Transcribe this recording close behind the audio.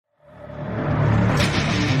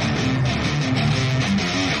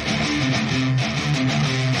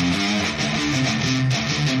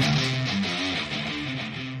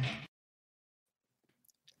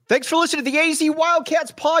Thanks for listening to the AZ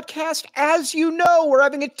Wildcats podcast. As you know, we're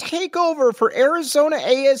having a takeover for Arizona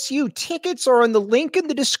ASU. Tickets are in the link in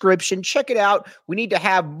the description. Check it out. We need to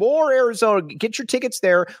have more Arizona. Get your tickets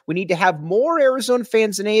there. We need to have more Arizona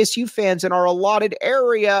fans and ASU fans in our allotted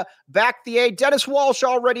area. Back the A. Dennis Walsh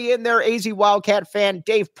already in there. AZ Wildcat fan.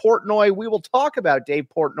 Dave Portnoy. We will talk about Dave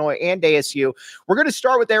Portnoy and ASU. We're going to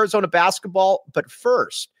start with Arizona basketball. But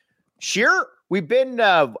first, Sheer, we've been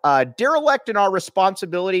derelict in our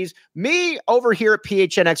responsibilities. Me over here at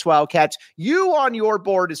PHNX Wildcats, you on your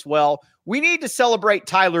board as well. We need to celebrate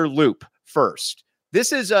Tyler Loop first.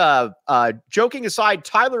 This is, joking aside,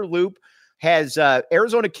 Tyler Loop has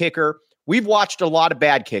Arizona kicker. We've watched a lot of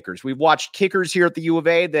bad kickers. We've watched kickers here at the U of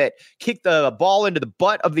A that kick the ball into the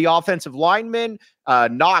butt of the offensive lineman,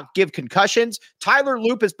 not give concussions. Tyler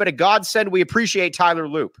Loop has been a godsend. We appreciate Tyler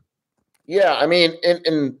Loop. Yeah, I mean,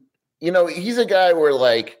 and you know, he's a guy where,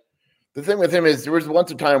 like, the thing with him is there was once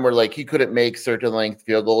a time where, like, he couldn't make certain length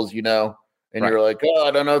field goals, you know, and You're like, oh, I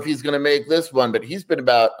don't know if he's going to make this one, but he's been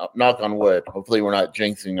about, knock on wood, hopefully we're not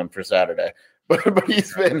jinxing him for Saturday, but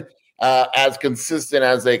he's been as consistent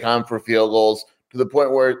as they come for field goals to the point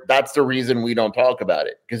where that's the reason we don't talk about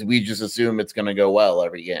it, because we just assume it's going to go well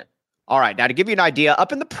every game. All right. Now, to give you an idea,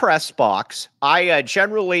 up in the press box, I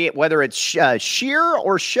generally, whether it's Sheer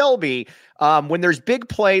or Shelby, when there's big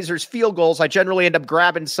plays, there's field goals, I generally end up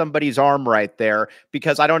grabbing somebody's arm right there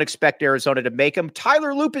because I don't expect Arizona to make them.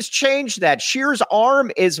 Tyler Loop has changed that. Sheer's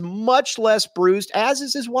arm is much less bruised, as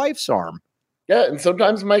is his wife's arm. Yeah, and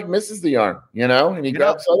sometimes Mike misses the arm, you know, and he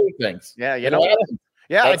grabs other things. Yeah, you know.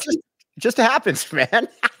 Yeah, it just happens, man.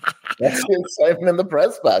 That's the excitement in the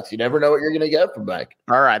press box. You never know what you're going to get from Mike.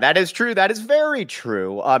 All right. That is true. That is very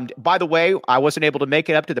true. By the way, I wasn't able to make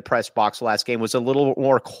it up to the press box last game. It was a little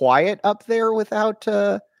more quiet up there without.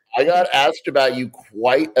 I got asked about you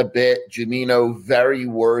quite a bit. Jamino, very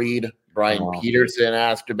worried. Brian Peterson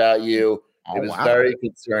asked about you. It was very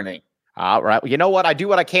concerning. All right. Well, you know what? I do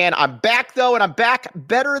what I can. I'm back, though, and I'm back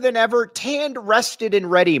better than ever. Tanned, rested, and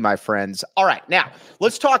ready, my friends. All right. Now,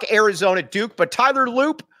 let's talk Arizona Duke, but Tyler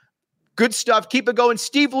Loop, good stuff. Keep it going.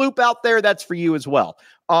 Steve Loop out there, that's for you as well.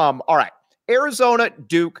 All right. Arizona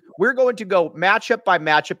Duke, we're going to go matchup by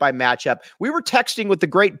matchup by matchup. We were texting with the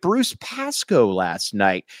great Bruce Pascoe last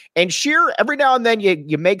night. And Sheer, every now and then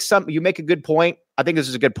you make a good point. I think this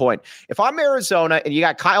is a good point. If I'm Arizona and you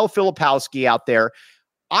got Kyle Filipowski out there,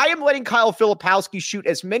 I am letting Kyle Filipowski shoot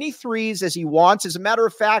as many threes as he wants. As a matter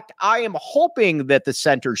of fact, I am hoping that the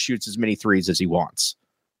center shoots as many threes as he wants.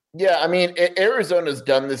 Yeah, I mean, Arizona's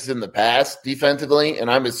done this in the past defensively, and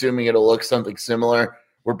I'm assuming it'll look something similar,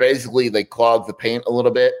 where basically they clog the paint a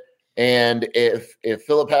little bit. And if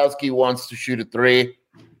Filipowski wants to shoot a three,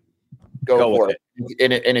 go for it.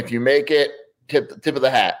 And if you make it, tip of the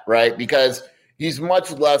hat, right? Because he's much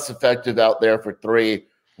less effective out there for three.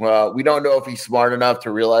 Well, we don't know if he's smart enough to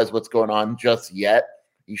realize what's going on just yet.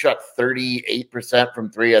 He shot 38% from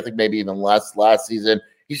three, I think maybe even less last season.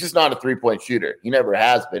 He's just not a three-point shooter. He never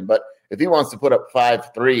has been. But if he wants to put up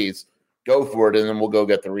 5 threes, go for it, and then we'll go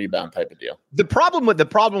get the rebound type of deal. The problem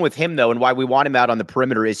with him, though, and why we want him out on the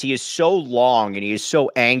perimeter is he is so long and he is so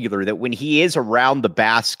angular that when he is around the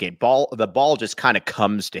basket, the ball just kind of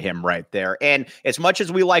comes to him right there. And as much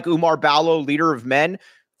as we like Umar Ballo, leader of men,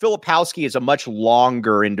 Filipowski is a much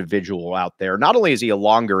longer individual out there. Not only is he a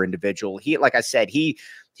longer individual, like I said, he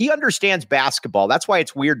understands basketball. That's why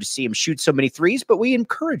it's weird to see him shoot so many threes, but we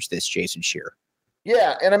encourage this, Jason Shear.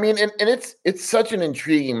 Yeah, and I mean, and it's such an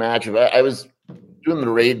intriguing matchup. I was doing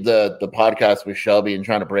the podcast with Shelby and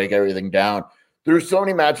trying to break everything down. There's so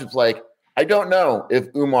many matchups. Like, I don't know if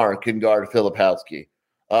Umar can guard Filipowski.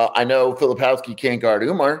 I know Filipowski can't guard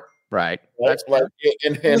Umar. Right. That's like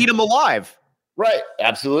lead him alive. Right.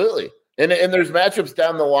 Absolutely. And there's matchups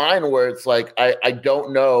down the line where it's like I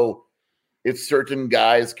don't know if certain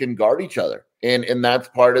guys can guard each other. And that's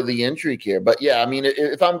part of the intrigue here. But yeah, I mean,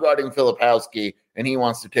 if I'm guarding Filipowski and he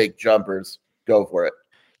wants to take jumpers, go for it.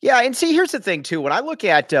 Yeah, and see, here's the thing too. When I look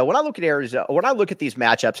at Arizona, when I look at these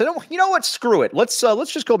matchups, you know what? Screw it. Let's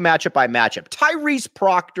just go matchup by matchup. Tyrese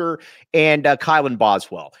Proctor and Kylan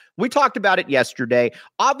Boswell. We talked about it yesterday.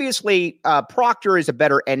 Obviously, Proctor is a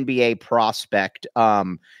better NBA prospect,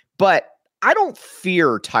 but I don't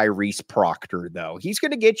fear Tyrese Proctor, though. He's going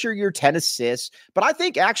to get your 10 assists, but I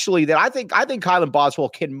think actually I think Kylan Boswell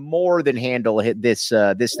can more than handle this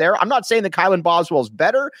there. I'm not saying that Kylan Boswell is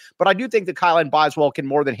better, but I do think that Kylan Boswell can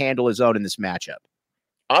more than handle his own in this matchup.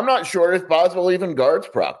 I'm not sure if Boswell even guards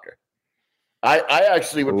Proctor. I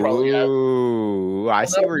actually would probably I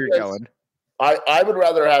see where you're going. I would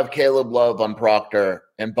rather have Caleb Love on Proctor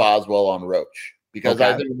and Boswell on Roach. because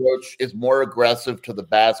I think Roach is more aggressive to the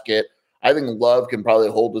basket. I think Love can probably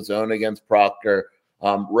hold his own against Proctor.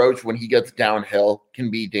 Roach, when he gets downhill,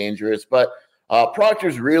 can be dangerous. But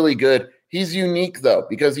Proctor's really good. He's unique, though,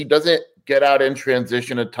 because he doesn't get out in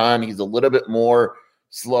transition a ton. He's a little bit more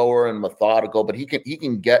slower and methodical, but he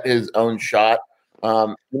can get his own shot.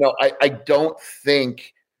 I don't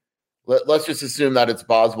think let's just assume that it's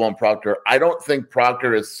Boswell and Proctor. I don't think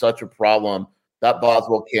Proctor is such a problem that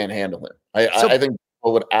Boswell can't handle him. I think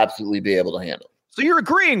Boswell would absolutely be able to handle him. So you're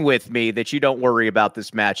agreeing with me that you don't worry about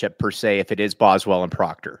this matchup per se if it is Boswell and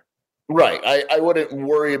Proctor. Right. I wouldn't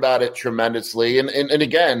worry about it tremendously. And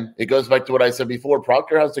again, it goes back to what I said before.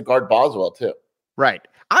 Proctor has to guard Boswell too. Right.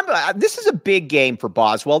 This is a big game for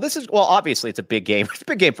Boswell. Obviously it's a big game. It's a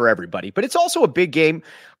big game for everybody, but it's also a big game.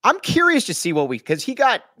 I'm curious to see because he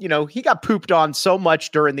got pooped on so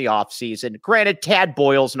much during the offseason. Granted, Tad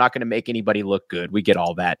Boyle's not going to make anybody look good. We get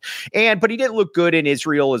all that. But he didn't look good in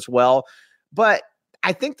Israel as well. But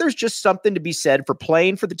I think there's just something to be said for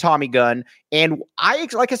playing for the Tommy gun. And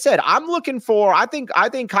like I said, I'm looking for, I think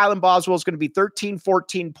Kylan Boswell is going to be 13,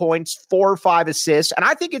 14 points, 4 or 5 assists. And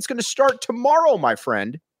I think it's going to start tomorrow, my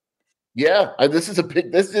friend. Yeah. We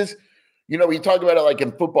talk about it like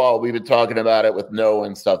in football. We've been talking about it with Noah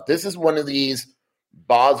and stuff. This is one of these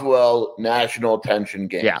Boswell national attention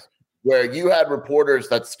games where you had reporters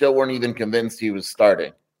that still weren't even convinced he was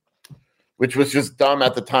starting, which was just dumb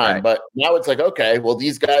at the time. Right. But now it's like, okay, well,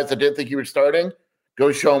 these guys that didn't think you were starting,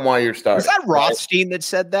 go show them why you're starting. Was that Rothstein that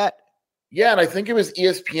said that? Yeah, and I think it was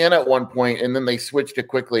ESPN at one point, and then they switched it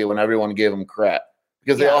quickly when everyone gave them crap.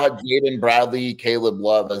 Because they all had Jaden Bradley, Caleb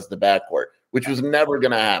Love as the backcourt, which was never going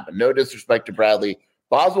to happen. No disrespect to Bradley.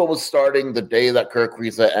 Boswell was starting the day that Kirk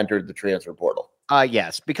Risa entered the transfer portal.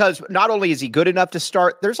 Yes, because not only is he good enough to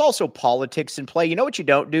start, there's also politics in play. You know what you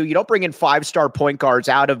don't do? You don't bring in 5-star point guards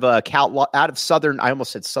out of Southern. I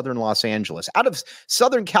almost said Southern Los Angeles, out of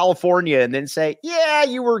Southern California, and then say, "Yeah,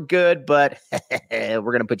 you were good, but we're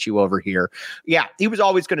going to put you over here." Yeah, he was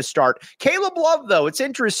always going to start. Caleb Love, though, it's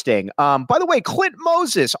interesting. By the way, Clint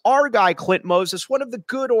Moses, our guy, Clint Moses, one of the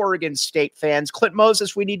good Oregon State fans. Clint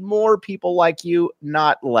Moses, we need more people like you,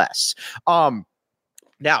 not less.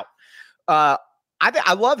 Now.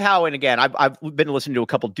 I love how, and again, I've been listening to a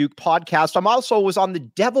couple Duke podcasts. I'm also was on the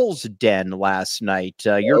Devil's Den last night.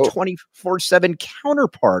 Your 24/7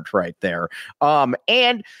 counterpart right there.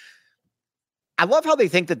 And I love how they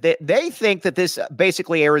think that they think that this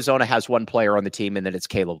basically Arizona has one player on the team and that it's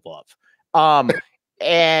Caleb Love.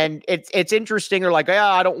 And it's interesting. They're like,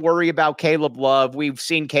 I don't worry about Caleb Love. We've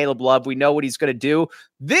seen Caleb Love. We know what he's going to do.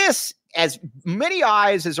 This, as many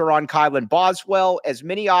eyes as are on Kylan Boswell, as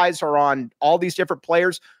many eyes are on all these different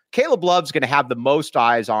players, Caleb Love's going to have the most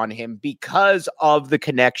eyes on him because of the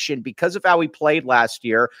connection, because of how he played last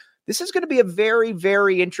year. This is going to be a very,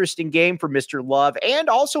 very interesting game for Mr. Love, and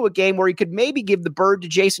also a game where he could maybe give the bird to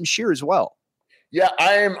Jason Shear as well. Yeah,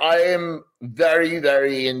 I am very,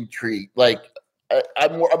 very intrigued. Like,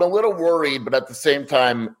 I'm a little worried, but at the same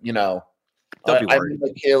time, don't be worried. I'm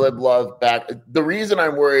the Caleb Love back. The reason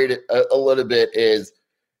I'm worried a little bit is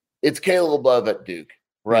it's Caleb Love at Duke,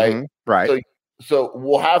 right? Mm-hmm, right. So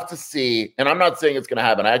we'll have to see. And I'm not saying it's going to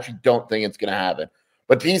happen. I actually don't think it's going to happen.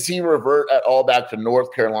 But does he revert at all back to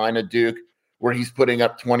North Carolina Duke, where he's putting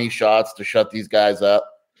up 20 shots to shut these guys up,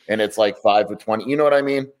 and it's like 5 of 20? You know what I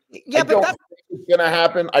mean? Yeah, I don't think it's going to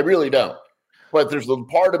happen. I really don't. But there's a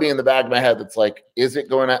part of me in the back of my head that's like, is it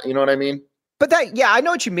going to? You know what I mean? But I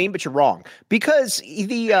know what you mean, but you're wrong, because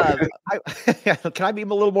can I be a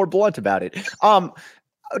little more blunt about it?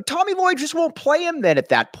 Tommy Lloyd just won't play him then at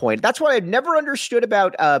that point. That's what I've never understood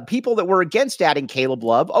about people that were against adding Caleb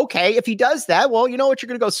Love. Okay, if he does that, well, you know what? You're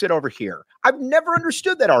going to go sit over here. I've never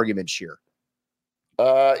understood that argument, Sheer.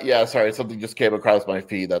 Yeah, sorry. Something just came across my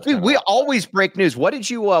feed. We always break news. What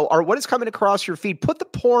did you, or what is coming across your feed? Put the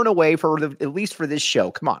porn away at least for this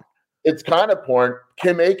show. Come on. It's kind of porn.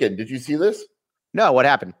 Kim Aiken, did you see this? No, what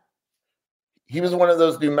happened? He was one of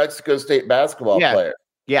those New Mexico State basketball players.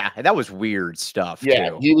 Yeah, that was weird stuff. Yeah,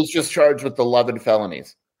 too. He was just charged with 11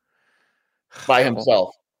 felonies by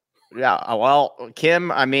himself. Yeah, well,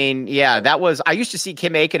 Kim, I mean, that was. I used to see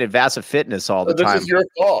Kim Aiken at Vasa Fitness all the time. This is your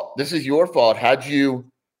fault. This is your fault. Had you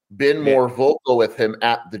been more vocal with him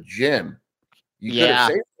at the gym, you could have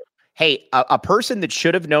saved him. Hey, a person that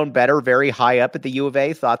should have known better, very high up at the U of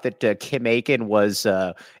A, thought that Kim Aiken was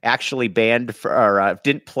actually banned or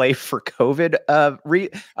didn't play for COVID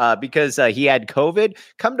because he had COVID.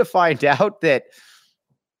 Come to find out that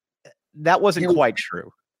wasn't quite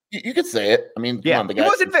true. You could say it. I mean, come on, the guy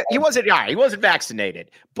he wasn't vaccinated,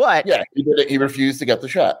 but he did it. He refused to get the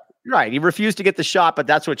shot. Right. He refused to get the shot, but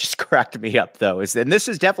that's what just cracked me up, though. And this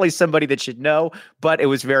is definitely somebody that should know, but it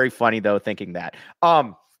was very funny, though, thinking that.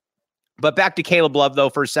 But back to Caleb Love, though,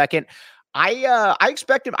 for a second. I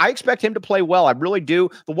expect him to play well. I really do.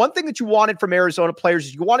 The one thing that you wanted from Arizona players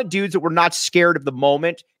is you wanted dudes that were not scared of the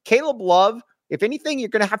moment. Caleb Love, if anything, you're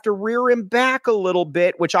going to have to rear him back a little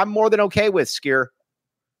bit, which I'm more than okay with, Skier.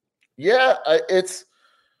 Yeah,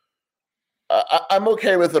 I'm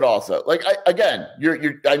okay with it also. Like,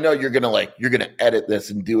 I know you're gonna edit this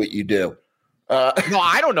and do what you do. No,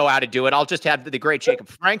 I don't know how to do it. I'll just have the great Jacob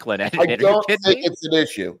Franklin edit it. I don't think it's an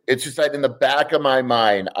issue. It's just that in the back of my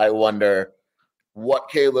mind, I wonder what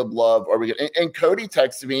Caleb Love are we going to. And Cody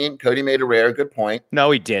texted me, and Cody made a rare good point.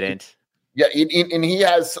 No, he didn't. Yeah, and he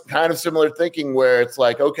has kind of similar thinking where it's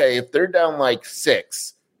like, okay, if they're down like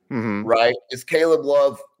 6, right, is Caleb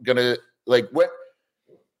Love going to, like, what?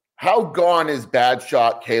 How gone is bad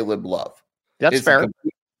shot Caleb Love? That's fair.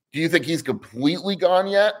 Do you think he's completely gone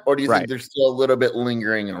yet, or do you think there's still a little bit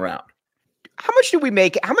lingering around? How much do we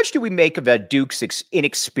make of a Duke's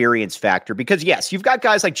inexperience factor? Because yes, you've got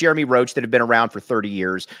guys like Jeremy Roach that have been around for 30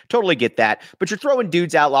 years. Totally get that. But you're throwing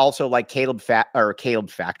dudes out also like Caleb Factor. I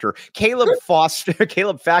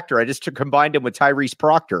just combined him with Tyrese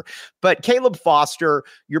Proctor. But Caleb Foster,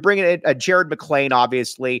 you're bringing in Jared McClain,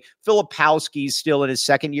 obviously. Filipowski's still in his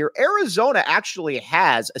second year. Arizona actually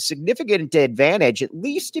has a significant advantage, at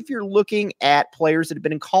least if you're looking at players that have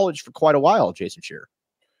been in college for quite a while, Jason Shearer.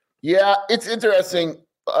 Yeah, it's interesting.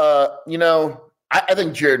 I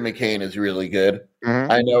think Jared McCain is really good.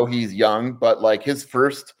 I know he's young, but like his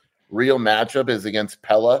first real matchup is against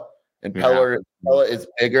Pella, and Pella is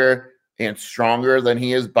bigger and stronger than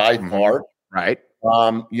he is by far. Right.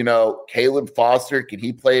 Caleb Foster, can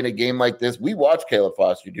he play in a game like this? We watched Caleb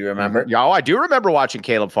Foster. Do you remember? Yeah, I do remember watching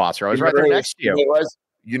Caleb Foster. I was right there next to you.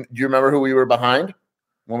 Do you remember who we were behind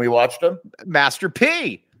when we watched him? Master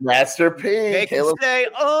P. They can say,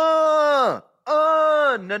 no.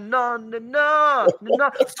 Fool, I'm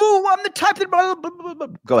the type that blah, blah, blah, blah.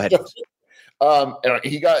 Go ahead. I'm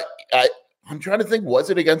trying to think, was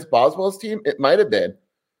it against Boswell's team? It might have been.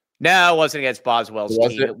 No, it wasn't against Boswell's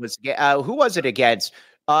team. It was who was it against?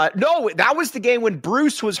 No, that was the game when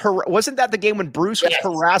Bruce was wasn't that the game when Bruce was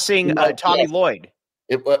harassing Tommy Lloyd?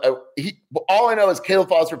 All I know is Caleb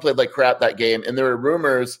Foster played like crap that game, and there were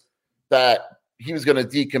rumors that he was going to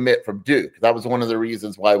decommit from Duke. That was one of the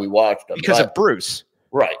reasons why we watched him. Because of Bruce.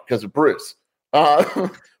 Right, because of Bruce.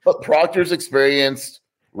 But Proctor's experienced.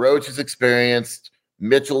 Roach is experienced.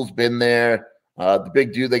 Mitchell's been there. The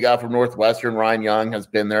big dude they got from Northwestern, Ryan Young, has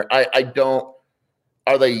been there.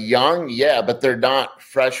 Are they young? Yeah, but they're not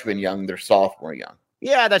freshman young. They're sophomore young.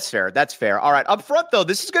 Yeah, that's fair. That's fair. All right. Up front, though,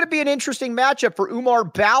 this is going to be an interesting matchup for Umar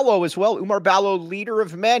Ballo as well. Umar Ballo, leader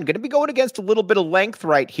of men, going to be going against a little bit of length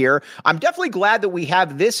right here. I'm definitely glad that we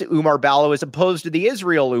have this Umar Ballo as opposed to the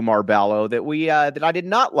Israel Umar Ballo that I did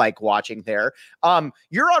not like watching there.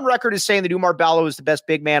 You're on record as saying that Umar Ballo is the best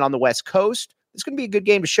big man on the West Coast. It's going to be a good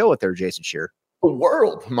game to show it there, Jason Shearer. The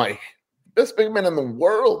world, Mike. Best big man in the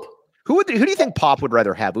world. Who do you think Pop would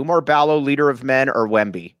rather have? Umar Ballo, leader of men, or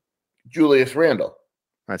Wemby? Julius Randle.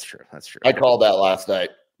 That's true. I called that last night.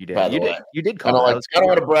 You did. You did call that. I don't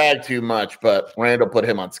want to brag too much, but Randall put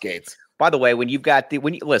him on skates. By the way, when you got the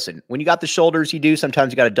shoulders,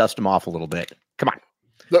 sometimes you got to dust them off a little bit. Come on.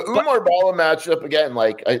 The Umar Ballo matchup again,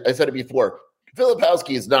 like I said it before,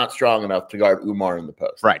 Filipowski is not strong enough to guard Umar in the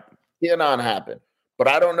post. Right. Cannot happen. But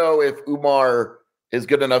I don't know if Umar is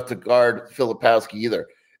good enough to guard Filipowski either.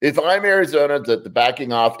 If I'm Arizona, the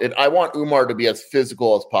backing off, I want Umar to be as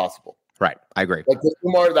physical as possible. Right. I agree. Like the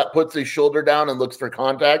Umar that puts his shoulder down and looks for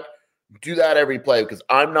contact, do that every play because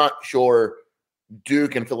I'm not sure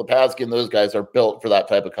Duke and Filipowski and those guys are built for that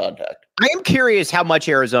type of contact. I am curious how much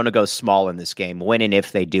Arizona goes small in this game, when and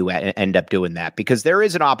if they do end up doing that, because there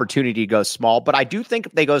is an opportunity to go small. But I do think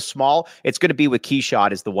if they go small, it's going to be with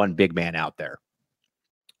Keyshot as the one big man out there.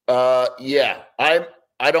 Yeah. I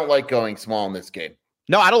don't like going small in this game.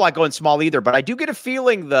 No, I don't like going small either, but I do get a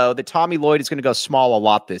feeling, though, that Tommy Lloyd is going to go small a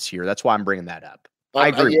lot this year. That's why I'm bringing that up. I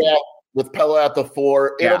agree. Yeah, with Pella at the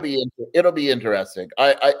 4, it'll be interesting.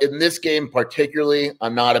 I in this game particularly,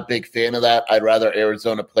 I'm not a big fan of that. I'd rather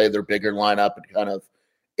Arizona play their bigger lineup and kind of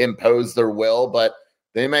impose their will, but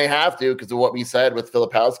they may have to because of what we said with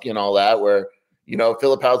Filipowski and all that, where,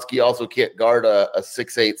 Filipowski also can't guard a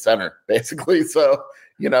 6'8" center, basically. So,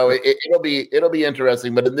 it'll be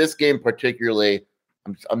interesting. But in this game particularly,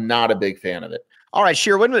 I'm not a big fan of it. All right,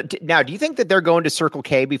 Sheer. Now, do you think that they're going to Circle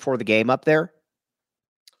K before the game up there?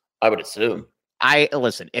 I would assume.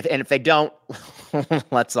 If they don't,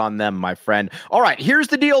 That's on them, my friend. All right, here's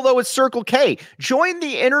the deal, though, with Circle K. Join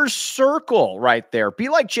the inner circle right there. Be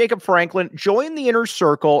like Jacob Franklin. Join the inner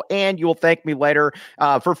circle, and you will thank me later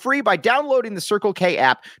for free by downloading the Circle K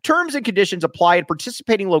app. Terms and conditions apply at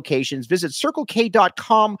participating locations. Visit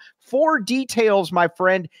CircleK.com for details, my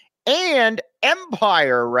friend. And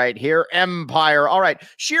Empire right here. Empire. All right.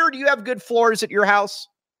 Shearer, do you have good floors at your house?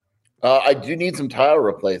 I do need some tile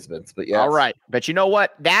replacements, but yes. All right. But you know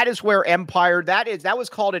what? That is where Empire, that was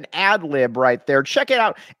called an ad lib right there. Check it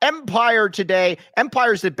out. Empire today.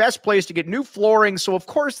 Empire is the best place to get new flooring. So, of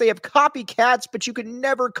course, they have copycats, but you can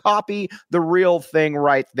never copy the real thing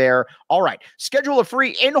right there. All right. Schedule a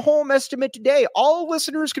free in-home estimate today. All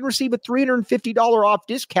listeners can receive a $350 off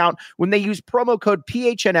discount when they use promo code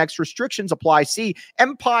PHNX. Restrictions apply. See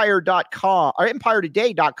empiretoday.com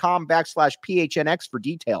 /PHNX for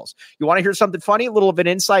details. You want to hear something funny? A little of an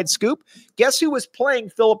inside scoop? Guess who was playing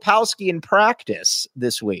Filipowski in practice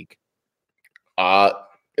this week?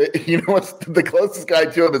 You know what's the closest guy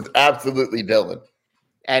to him is absolutely Dylan.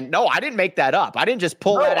 And no, I didn't make that up. I didn't just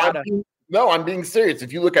pull that out. I'm being serious.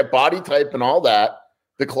 If you look at body type and all that,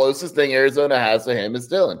 the closest thing Arizona has to him is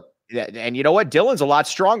Dylan. Yeah, and you know what? Dylan's a lot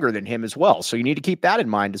stronger than him as well. So you need to keep that in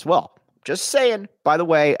mind as well. Just saying. By the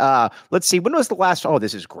way, let's see. When was the last? Oh,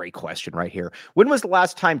 this is a great question right here. When was the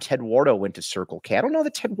last time Ted Wardo went to Circle K? I don't know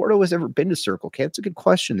that Ted Wardo has ever been to Circle K. That's a good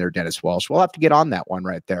question there, Dennis Walsh. We'll have to get on that one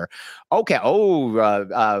right there. Okay.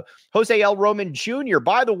 Jose L. Roman Jr.,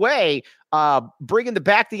 by the way, bringing the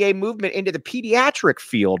back the A movement into the pediatric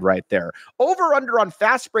field right there. Over under on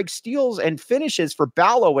fast break steals and finishes for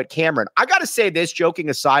Ballo at Cameron. I got to say this,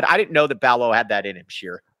 joking aside, I didn't know that Ballo had that in him,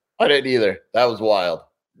 Sheer. I didn't either. That was wild.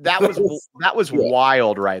 That was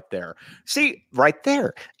wild right there. See, right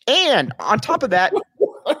there. And on top of that,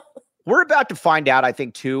 we're about to find out, I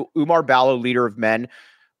think, too, Umar Ballo, leader of men.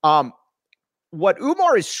 What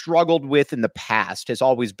Umar has struggled with in the past has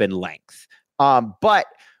always been length. But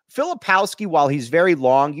Filipowski, while he's very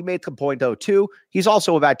long, you made the point, though, too, he's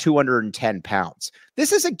also about 210 pounds.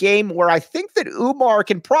 This is a game where I think that Umar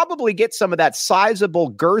can probably get some of that sizable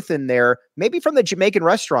girth in there, maybe from the Jamaican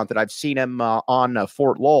restaurant that I've seen him on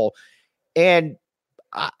Fort Lowell. And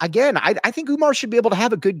again, I think Umar should be able to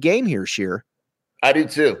have a good game here, Sheer. I do,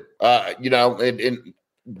 too. And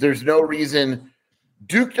there's no reason.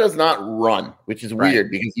 Duke does not run, which is weird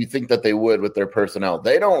because you think that they would with their personnel.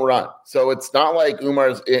 They don't run. So it's not like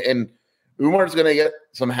Umar's going to get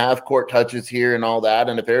some half court touches here and all that.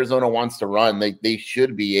 And if Arizona wants to run, they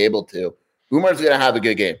should be able to. Umar's going to have a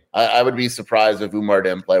good game. I would be surprised if Umar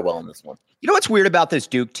didn't play well in this one. You know what's weird about this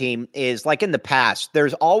Duke team is, like in the past,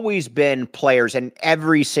 there's always been players, and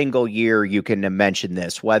every single year you can mention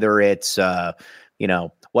this, whether it's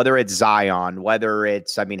whether it's Zion, whether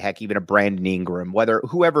it's, heck, even a Brandon Ingram,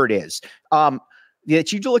 whoever it is,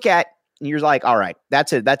 that you look at and you're like, all right,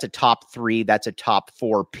 that's a top 3, that's a top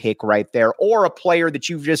 4 pick right there, or a player that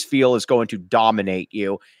you just feel is going to dominate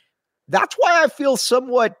you. That's why I feel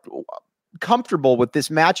somewhat comfortable with this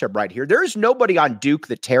matchup right here. There's nobody on Duke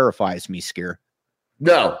that terrifies me, Skier.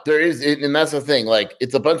 No, there is. And that's the thing. Like,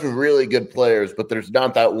 it's a bunch of really good players, but there's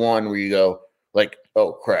not that one where you go, like,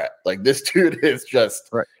 oh crap, like this dude is just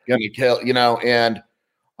gonna kill, and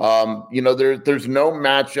there's no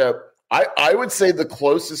matchup. I would say the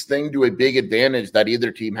closest thing to a big advantage that either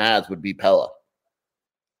team has would be Pella.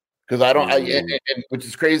 Because which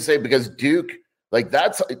is crazy to say, because Duke, like,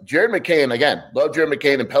 that's Jared McCain, again, love Jared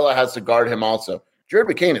McCain, and Pella has to guard him also. Jared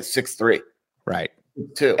McCain is 6'3". Right.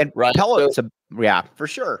 Too. And right. Pella, for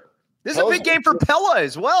sure. This is a big game for Pella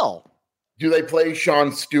as well. Do they play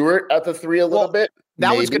Sean Stewart at the 3 a little bit?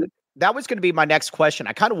 That was going to be my next question.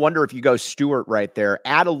 I kind of wonder if you go Stewart right there,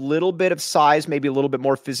 add a little bit of size, maybe a little bit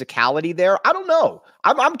more physicality there. I don't know.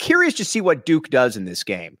 I'm curious to see what Duke does in this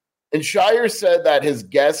game. And Shire said that his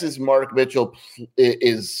guess is Mark Mitchell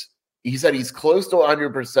is. He said he's close to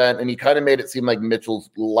 100%, and he kind of made it seem like Mitchell's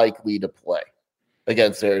likely to play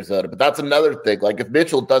against Arizona. But that's another thing. Like, if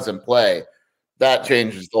Mitchell doesn't play, that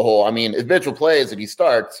changes the whole. If Mitchell plays and he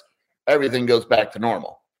starts, everything goes back to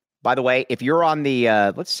normal. By the way, if you're on the,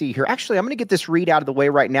 let's see here. Actually, I'm going to get this read out of the way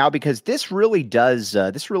right now because this really does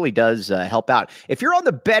help out. If you're on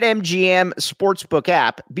the BetMGM Sportsbook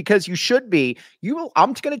app, because you should be,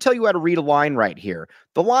 I'm going to tell you how to read a line right here.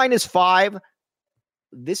 The line is 5.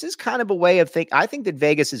 This is kind of a way of I think that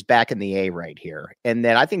Vegas is back in the A right here. And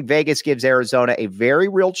then I think Vegas gives Arizona a very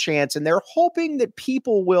real chance, and they're hoping that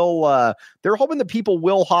people will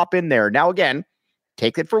hop in there. Now, again,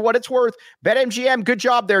 Take it for what it's worth. BetMGM, good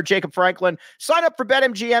job there, Jacob Franklin. Sign up for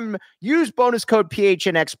BetMGM. Use bonus code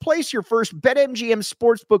PHNX. Place your first BetMGM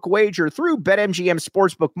Sportsbook wager through BetMGM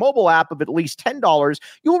Sportsbook mobile app of at least $10.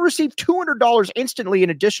 You will receive $200 instantly in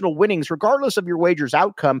additional winnings, regardless of your wager's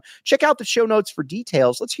outcome. Check out the show notes for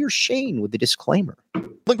details. Let's hear Shane with the disclaimer.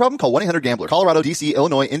 Problem? Call 1-800-GAMBLER. Colorado, D.C.,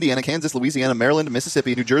 Illinois, Indiana, Kansas, Louisiana, Maryland,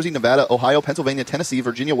 Mississippi, New Jersey, Nevada, Ohio, Pennsylvania, Tennessee,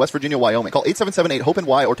 Virginia, West Virginia, Wyoming. Call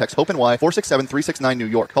 877-8-HOPE-NY or text HOPE-NY 467-369 New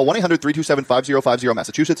York. Call 1-800-327-5050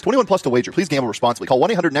 Massachusetts. 21 plus to wager. Please gamble responsibly. Call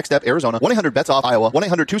 1-800-NEXT-STEP Arizona. 1-800-BETS-OFF Iowa.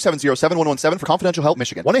 1-800-270-7117 for confidential help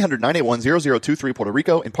Michigan. 1-800-981-0023 Puerto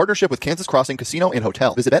Rico in partnership with Kansas Crossing Casino and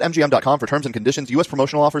Hotel. Visit BetMGM.com for terms and conditions. U.S.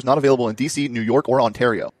 promotional offers not available in D.C., New York, or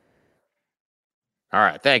Ontario. All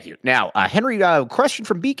right, thank you. Now, Henry, question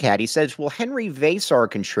from BCAT. He says, will Henry Vasar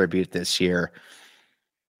contribute this year?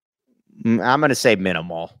 I'm going to say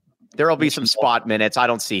minimal. There will be some spot minutes. I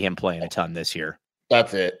don't see him playing a ton this year.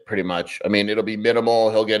 That's it, pretty much. I mean, it'll be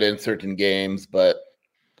minimal. He'll get in certain games, but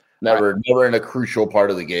never in a crucial part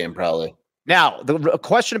of the game, probably. Now, the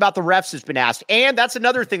question about the refs has been asked, and that's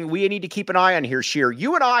another thing we need to keep an eye on here, Sheer.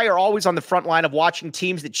 You and I are always on the front line of watching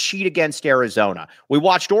teams that cheat against Arizona. We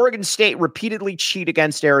watched Oregon State repeatedly cheat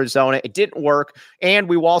against Arizona. It didn't work, and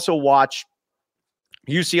we also watched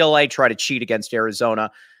UCLA try to cheat against Arizona.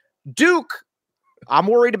 Duke, I'm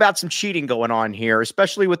worried about some cheating going on here,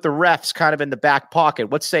 especially with the refs kind of in the back pocket.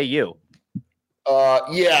 What say you?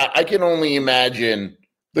 Yeah, I can only imagine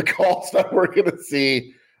the calls that we're going to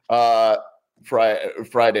see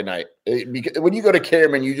Friday night. When you go to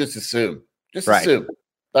Cameron, you just assume. Assume.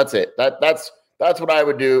 That's it. That's what I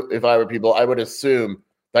would do if I were people. I would assume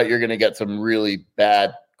that you're going to get some really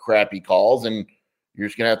bad, crappy calls, and you're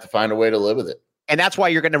just going to have to find a way to live with it. And that's why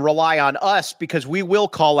you're going to rely on us, because we will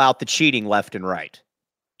call out the cheating left and right.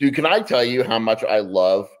 Dude, can I tell you how much I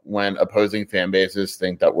love when opposing fan bases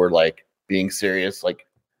think that we're like being serious? Like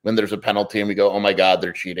when there's a penalty and we go, oh my God,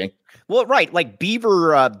 they're cheating. Well, right. Like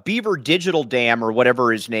Beaver Digital Dam or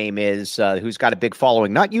whatever his name is, who's got a big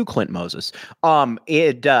following. Not you, Clint Moses.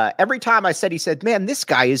 Every time I said, he said, man, this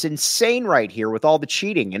guy is insane right here with all the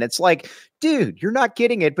cheating. And it's like, dude, you're not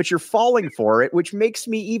getting it, but you're falling for it, which makes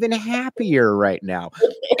me even happier right now.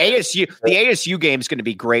 The ASU game is going to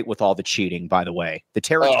be great with all the cheating, by the way. The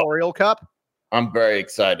Territorial Cup. I'm very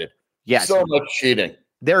excited. Yes. So much cheating.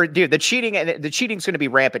 The cheating's going to be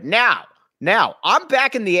rampant. Now, I'm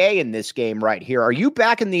backing the A in this game right here. Are you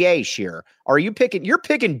backing the A, Sheer? You're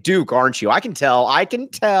picking Duke, aren't you? I can tell.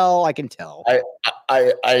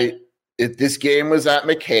 If this game was at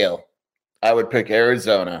McHale, I would pick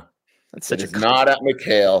Arizona. That's such It's not at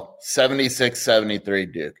McHale.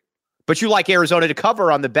 76-73 Duke. But you like Arizona to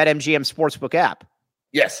cover on the BetMGM Sportsbook app?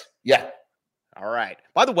 Yes. Yeah. All right.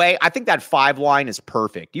 By the way, I think that 5 line is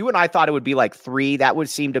perfect. You and I thought it would be like 3. That would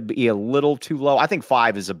seem to be a little too low. I think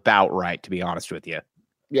 5 is about right, to be honest with you.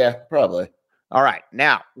 Yeah, probably. All right.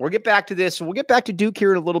 Now, we'll get back to this. We'll get back to Duke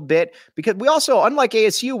here in a little bit, because we also, unlike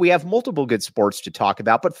ASU, we have multiple good sports to talk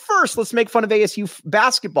about. But first, let's make fun of ASU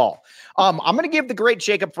basketball. I'm going to give the great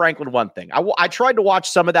Jacob Franklin one thing. I tried to watch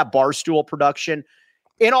some of that Barstool production.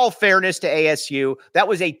 In all fairness to ASU, that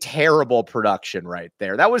was a terrible production right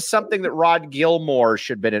there. That was something that Rod Gilmore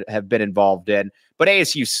should have been involved in. But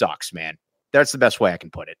ASU sucks, man. That's the best way I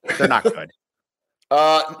can put it. They're not good.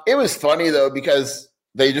 It was funny, though, because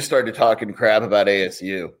they just started talking crap about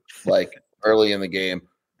ASU, like early in the game.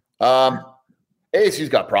 ASU's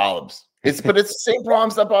got problems. But it's the same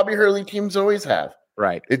problems that Bobby Hurley teams always have.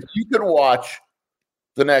 Right. If you could watch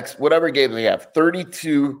the next, whatever game they have,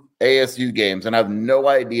 32 ASU games, and I have no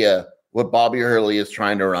idea what Bobby Hurley is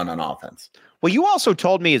trying to run on offense. Well, you also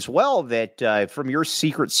told me as well that from your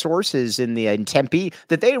secret sources in Tempe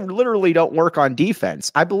that they literally don't work on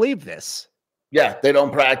defense. I believe this. Yeah, they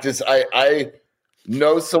don't practice. I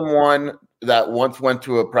know someone that once went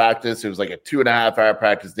to a practice. It was like a 2.5-hour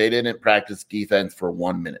practice. They didn't practice defense for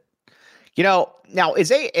 1 minute. You know, now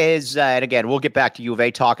and again, we'll get back to U of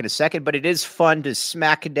A talk in a second, but it is fun to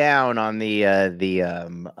smack down on I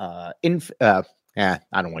don't want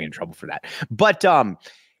to get in trouble for that. But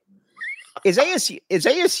is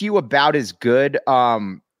ASU about as good?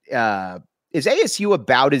 Is ASU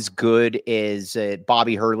about as good as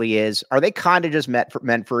Bobby Hurley is? Are they kind of just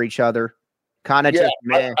meant for each other? Kind of,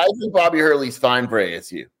 I think Bobby Hurley's fine for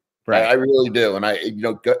ASU. Right, I really do, and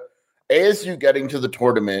ASU getting to the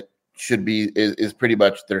tournament is pretty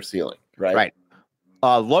much their ceiling, right? Right.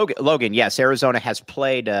 Logan, yes, Arizona has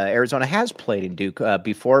played in Duke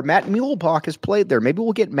before. Matt Muehlbach has played there. Maybe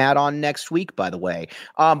we'll get Matt on next week, by the way.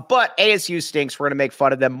 But ASU stinks. We're going to make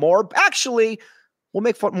fun of them more. Actually, We'll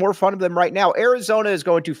make more fun of them right now. Arizona is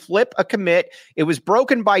going to flip a commit. It was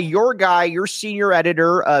broken by your guy, your senior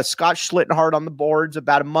editor, Scott Schlittenhardt on the boards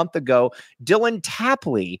about a month ago. Dylan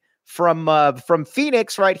Tapley from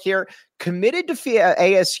Phoenix right here, committed to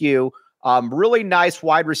ASU. Really nice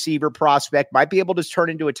wide receiver prospect. Might be able to turn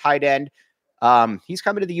into a tight end. He's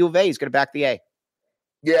coming to the U of A. He's going to back the A.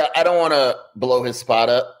 Yeah, I don't want to blow his spot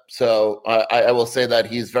up. So I will say that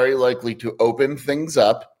he's very likely to open things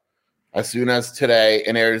up as soon as today,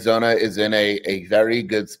 and Arizona is in a very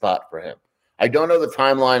good spot for him. I don't know the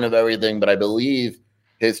timeline of everything, but I believe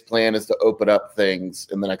his plan is to open up things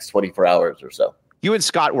in the next 24 hours or so. You and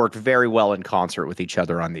Scott worked very well in concert with each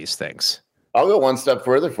other on these things. I'll go one step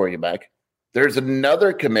further for you, Mac. There's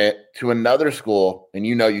another commit to another school, and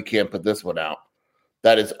you can't put this one out,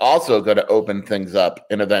 that is also going to open things up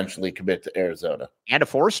and eventually commit to Arizona. And a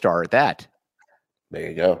 4-star at that. There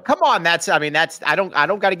you go. Come on, I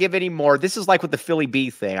don't got to give any more. This is like with the Philly B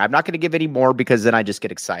thing. I'm not going to give any more because then I just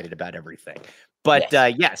get excited about everything. But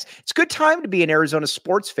yes, it's a good time to be an Arizona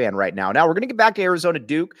sports fan right now. Now we're going to get back to Arizona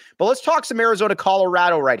Duke, but let's talk some Arizona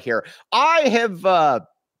Colorado right here. I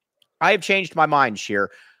have changed my mind,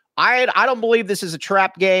 Sheer. I don't believe this is a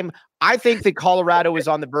trap game. I think that Colorado is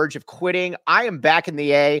on the verge of quitting. I am back in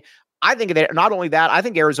the A. I think that not only that, I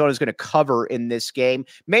think Arizona is going to cover in this game,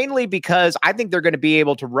 mainly because I think they're going to be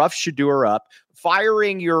able to rough Shedeur up,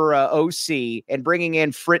 firing your OC and bringing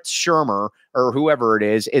in Fritz Shermer or whoever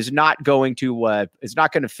it is not going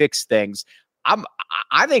to fix things.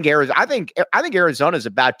 I think Arizona is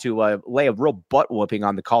about to lay a real butt whooping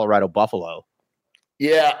on the Colorado Buffalo.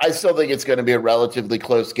 Yeah, I still think it's going to be a relatively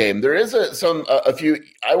close game. There is a few.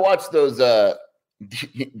 I watched those.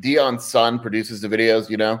 Dion's son produces the videos,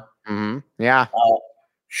 Mm-hmm. Yeah.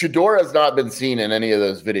 Shedeur has not been seen in any of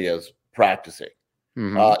those videos practicing.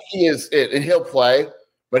 Mm-hmm. He is, and he'll play,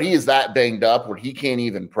 but he is that banged up where he can't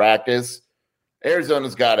even practice.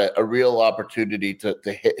 Arizona's got a real opportunity to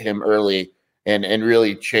hit him early and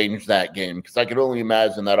really change that game, because I could only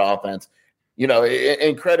imagine that offense.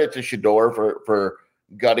 And credit to Shedeur for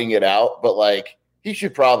gutting it out, but he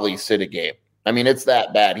should probably sit a game. I mean, it's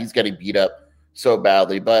that bad. He's getting beat up so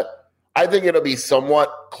badly, but I think it'll be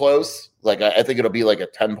somewhat close. I think it'll be like a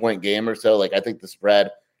 10-point game or so. I think the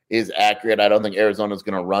spread is accurate. I don't think Arizona's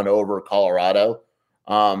going to run over Colorado.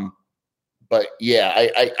 But yeah,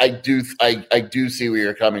 I do see where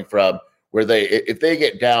you're coming from, where if they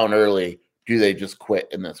get down early, do they just quit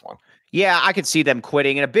in this one? Yeah, I could see them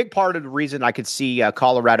quitting. And a big part of the reason I could see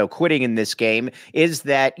Colorado quitting in this game is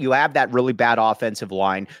that you have that really bad offensive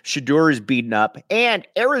line. Shedeur is beaten up, and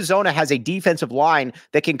Arizona has a defensive line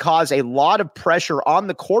that can cause a lot of pressure on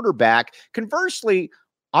the quarterback. Conversely,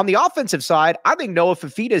 on the offensive side, I think Noah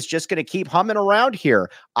Fifita is just going to keep humming around here.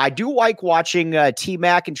 I do like watching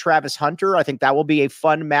T-Mac and Travis Hunter. I think that will be a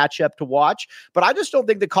fun matchup to watch. But I just don't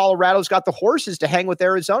think that Colorado's got the horses to hang with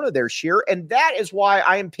Arizona there, Sheer. And that is why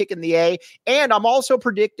I am picking the A. And I'm also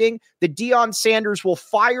predicting that Deion Sanders will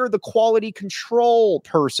fire the quality control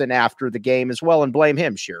person after the game as well and blame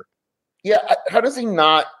him, Sheer. Yeah, how does he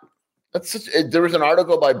not? There was an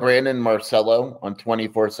article by Brandon Marcello on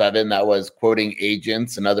 24/7 that was quoting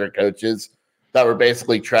agents and other coaches that were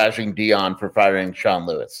basically trashing Deion for firing Sean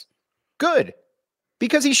Lewis. Good,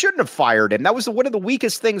 because he shouldn't have fired him. That was one of the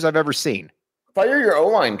weakest things I've ever seen. Fire your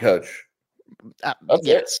O-line coach.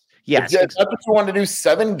 Yes. That's what you wanted to do.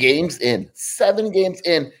 7 games in,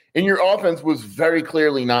 and your offense was very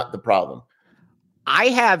clearly not the problem. I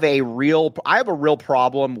have a real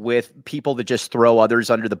problem with people that just throw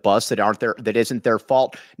others under the bus that isn't their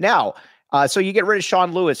fault. Now, so you get rid of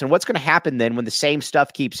Sean Lewis, and what's going to happen then when the same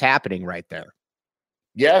stuff keeps happening right there?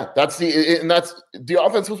 Yeah, that's the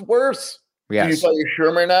offense was worse. Yes. Do you fire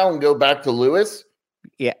Shermer now and go back to Lewis?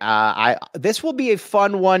 Yeah, this will be a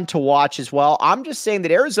fun one to watch as well. I'm just saying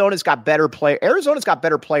that Arizona's got better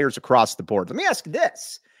players across the board. Let me ask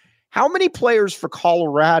this: how many players for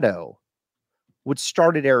Colorado would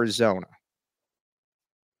start at Arizona?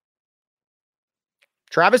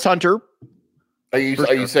 Travis Hunter. Are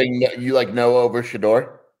you saying you like Noah over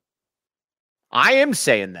Shedeur? I am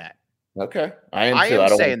saying that. Okay. I am too. I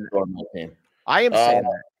don't saying want to my team. I am saying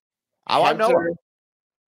that. I want Noah.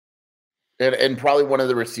 And probably one of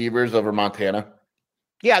the receivers over Montana.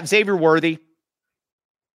 Yeah, Xavier Worthy.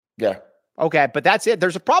 Yeah. Okay, but that's it.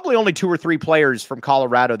 There's probably only 2 or 3 players from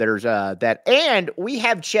Colorado that are and we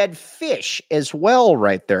have Jed Fish as well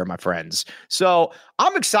right there, my friends. So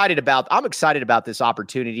I'm excited about this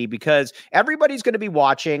opportunity because everybody's going to be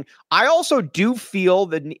watching. I also do feel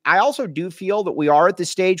that we are at the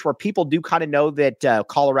stage where people do kind of know that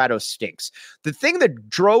Colorado stinks. The thing that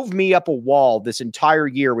drove me up a wall this entire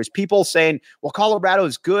year was people saying, "Well, Colorado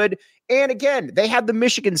is good," and again, they have the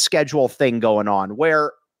Michigan schedule thing going on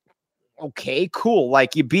where. Okay, cool.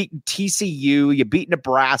 Like you beat TCU, you beat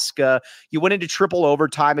Nebraska, you went into triple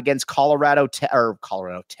overtime against Colorado State.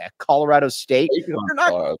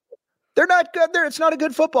 They're not good. It's not a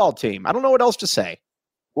good football team. I don't know what else to say.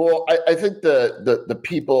 Well, I think the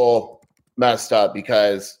people messed up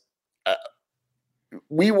because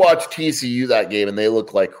we watched TCU that game and they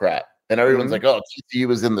look like crap. And everyone's like, "Oh, TCU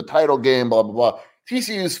was in the title game, blah, blah, blah."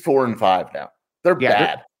 TCU's 4-5 now. They're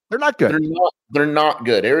bad. They're not good. They're not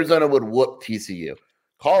good. Arizona would whoop TCU.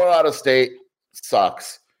 Colorado State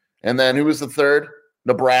sucks. And then who was the third?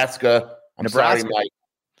 Nebraska. Sorry, Mike.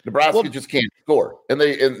 Nebraska just can't score. And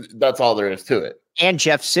that's all there is to it. And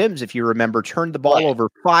Jeff Sims, if you remember, turned the ball over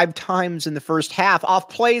 5 times in the first half off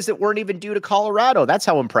plays that weren't even due to Colorado. That's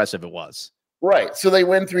how impressive it was. Right. So they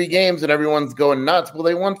win 3 games and everyone's going nuts. Well,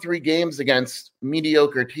 they won 3 games against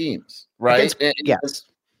mediocre teams, right? Yes.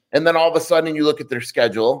 And then all of a sudden you look at their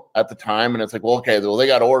schedule at the time and it's like, well, okay, they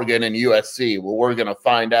got Oregon and USC. Well, we're going to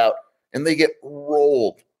find out. And they get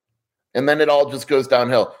rolled. And then it all just goes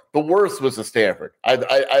downhill. The worst was the Stanford.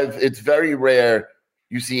 It's very rare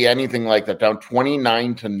you see anything like that, down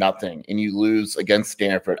 29-0 and you lose against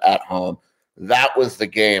Stanford at home. That was the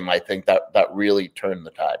game, I think, that really turned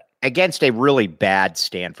the tide. Against a really bad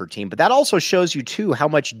Stanford team. But that also shows you, too, how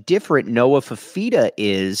much different Noah Fafita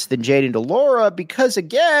is than Jaden DeLaura because,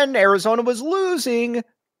 again, Arizona was losing.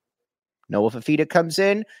 Noah Fafita comes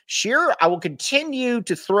in. Shearer, I will continue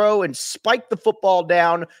to throw and spike the football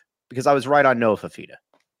down because I was right on Noah Fafita.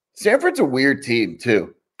 Stanford's a weird team,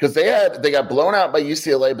 too, because they got blown out by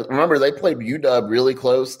UCLA. But remember, they played UW really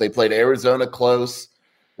close. They played Arizona close.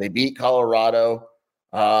 They beat Colorado.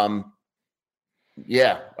 Look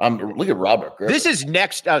at Robert Griffith. This is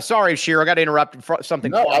next. Sorry, Shearer, I got to interrupt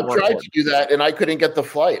something. No, I tried to do that, and I couldn't get the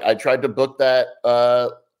flight. I tried to book that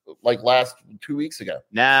last 2 weeks ago.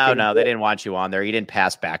 No, they didn't want you on there. You didn't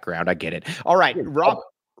pass background. I get it. All right,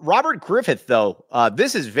 Robert Griffith, though,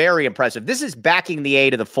 this is very impressive. This is backing the A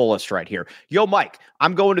to the fullest right here. Yo, Mike,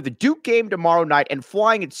 I'm going to the Duke game tomorrow night and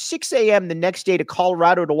flying at 6 a.m. the next day to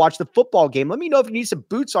Colorado to watch the football game. Let me know if you need some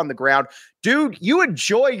boots on the ground. Dude, you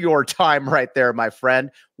enjoy your time right there, my friend.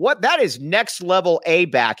 That is next level A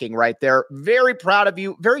backing right there. Very proud of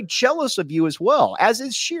you. Very jealous of you as well, as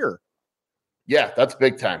is Shearer. Yeah, that's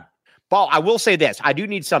big time. Paul, I will say this. I do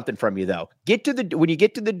need something from you, though. When you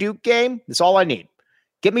get to the Duke game, that's all I need.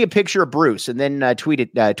 Get me a picture of Bruce and then tweet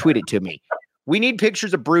it to me. We need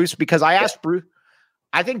pictures of Bruce because I asked Bruce.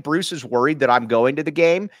 I think Bruce is worried that I'm going to the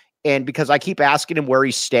game, and because I keep asking him where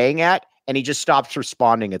he's staying at, and he just stops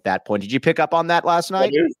responding at that point. Did you pick up on that last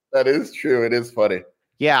night? That is true. It is funny.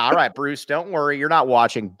 Yeah. All right, Bruce. Don't worry. You're not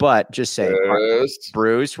watching, but just say,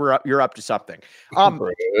 Bruce, you're up to something.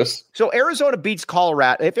 Bruce. So Arizona beats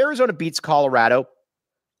Colorado. If Arizona beats Colorado.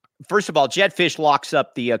 First of all, Jed Fish locks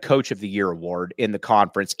up the Coach of the Year award in the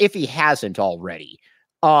conference, if he hasn't already.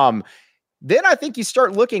 Then I think you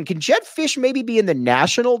start looking, can Jed Fish maybe be in the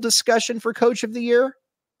national discussion for Coach of the Year?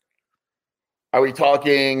 Are we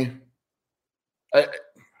talking?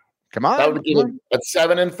 Come on. That would be at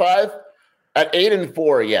 7-5? At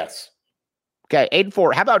 8-4, yes. Okay,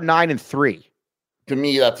 8-4. How about 9-3? To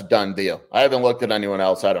me, that's a done deal. I haven't looked at anyone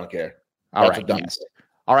else. I don't care. That's a done deal.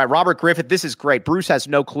 All right, Robert Griffith, this is great. Bruce has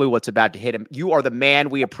no clue what's about to hit him. You are the man.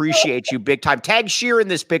 We appreciate you big time. Tag Shearer in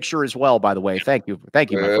this picture as well, by the way. Thank you, my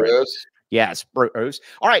friend. Yes, Bruce.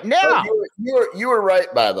 All right, now. You were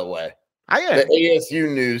right, by the way. I am. The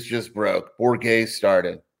ASU news just broke. Bourget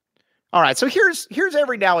started. All right, so here's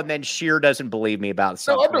every now and then Shearer doesn't believe me about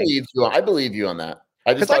something. No, I believe you on that.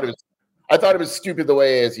 I thought it was stupid the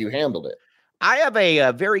way ASU handled it. I have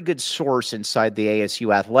a very good source inside the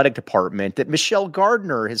ASU athletic department that Michelle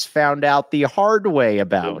Gardner has found out the hard way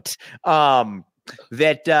about.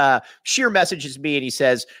 That Shearer messages me and he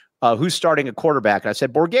says, who's starting a quarterback? And I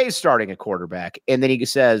said, Bourget's starting a quarterback. And then he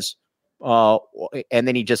says, and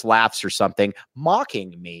then he just laughs or something,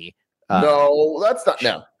 mocking me. No, that's not.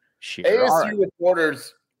 No. Shearer. ASU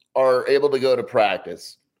reporters are able to go to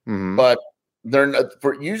practice, but they're not,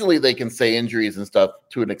 usually they can say injuries and stuff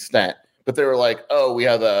to an extent. But they were like, oh, we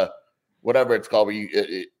have a whatever it's called where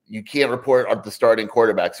you can't report on the starting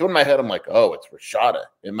quarterback. So in my head, I'm like, oh, it's Rashada.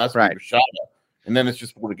 It must be Rashada. and then it's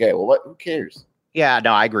just Portuguese. Well, who cares? Yeah,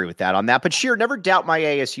 no, I agree with that on that. But Sheer, never doubt my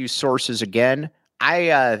ASU sources again.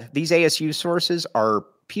 These ASU sources are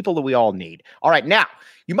people that we all need. All right, now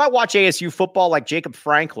you might watch ASU football like Jacob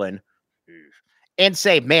Franklin and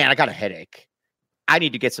say, man, I got a headache. I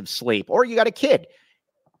need to get some sleep. Or you got a kid.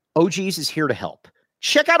 OG's is here to help.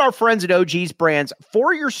 Check out our friends at OG's Brands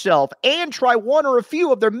for yourself and try one or a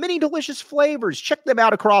few of their many delicious flavors. Check them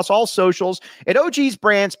out across all socials at OG's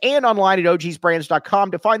Brands and online at ogsbrands.com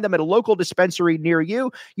to find them at a local dispensary near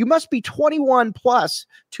you. You must be 21 plus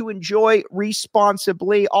to enjoy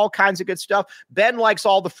responsibly. All kinds of good stuff. Ben likes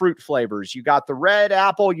all the fruit flavors. You got the red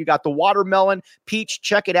apple, you got the watermelon, peach.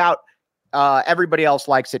 Check it out. Everybody else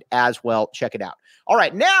likes it as well. Check it out. All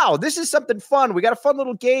right, now this is something fun. We got a fun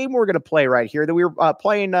little game we're going to play right here that we were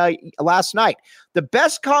playing last night. The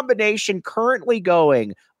best combination currently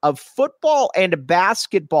going of football and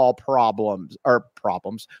basketball programs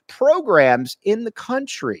in the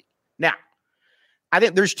country. Now, I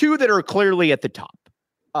think there's two that are clearly at the top.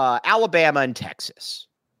 Alabama and Texas.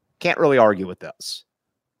 Can't really argue with those.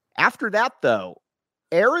 After that, though,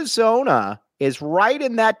 Arizona is right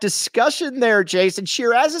in that discussion there, Jason.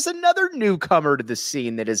 Shiraz is another newcomer to the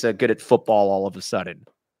scene that is good at football all of a sudden.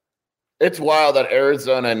 It's wild that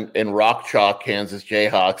Arizona and Rock Chalk Kansas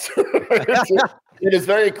Jayhawks. It is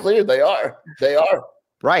very clear they are. They are.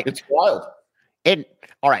 Right. It's wild. And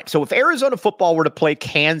all right, so if Arizona football were to play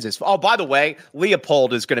Kansas, oh, by the way,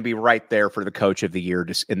 Leopold is going to be right there for the coach of the year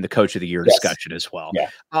in the coach of the year discussion as well.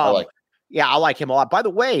 Yeah, I like him a lot. By the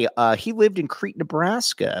way, he lived in Crete,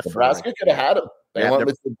 Nebraska. Nebraska could have had him. They went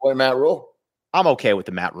with the boy Matt Rule. I'm okay with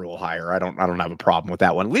the Matt Rule hire. I don't have a problem with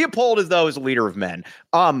that one. Leopold is a leader of men.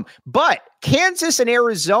 But Kansas and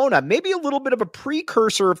Arizona, maybe a little bit of a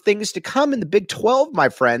precursor of things to come in the Big 12, my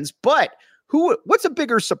friends. But what's a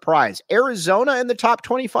bigger surprise? Arizona in the top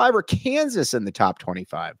 25 or Kansas in the top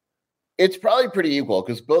 25? It's probably pretty equal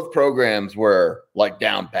because both programs were like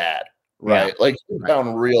down bad, right? Yeah.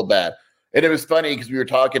 Down real bad. And it was funny because we were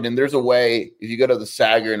talking, and there's a way, if you go to the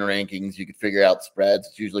Sagarin rankings, you can figure out spreads.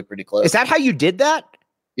 It's usually pretty close. Is that how you did that?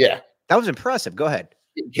 Yeah. That was impressive. Go ahead.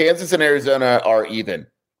 Kansas and Arizona are even,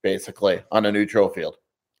 basically, on a neutral field.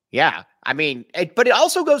 Yeah. I mean, but it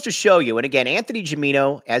also goes to show you, and again, Anthony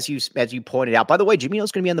Gimino, as you pointed out, by the way,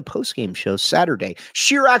 Gimino's going to be on the postgame show Saturday.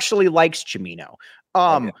 Sheer actually likes Gimino.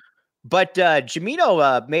 But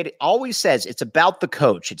Gimino always says it's about the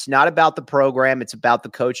coach. It's not about the program. It's about the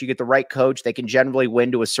coach. You get the right coach, they can generally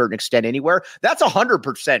win to a certain extent anywhere. That's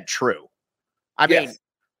 100% true. I mean,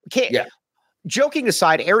 joking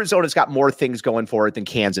aside, Arizona's got more things going for it than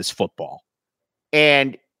Kansas football.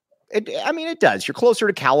 And it does. You're closer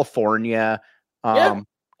to California. I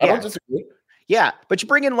don't disagree. Yeah, but you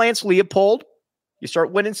bring in Lance Leopold, you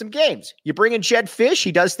start winning some games. You bring in Jed Fish,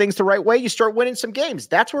 he does things the right way, you start winning some games.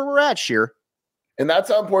 That's where we're at, Sheer. And that's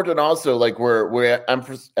how important also, we're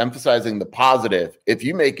emphasizing the positive. If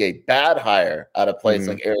you make a bad hire at a place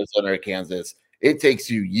like Arizona or Kansas, it takes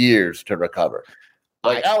you years to recover.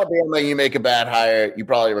 Alabama, you make a bad hire, you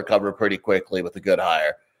probably recover pretty quickly with a good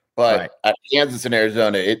hire. But at Kansas and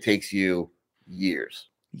Arizona, it takes you years.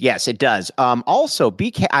 Yes, it does. Also,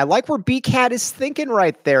 BCAT, I like where BCAT is thinking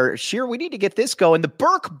right there. Sheer, we need to get this going. The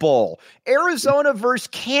Burke Bowl, Arizona versus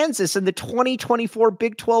Kansas in the 2024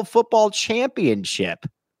 Big 12 Football Championship.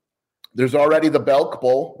 There's already the Belk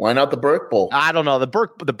Bowl. Why not the Burke Bowl? I don't know. The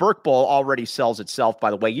Burke Bowl already sells itself, by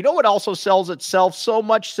the way. You know what also sells itself so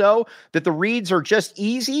much so that the reads are just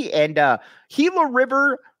easy? And Gila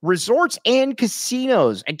River Resorts and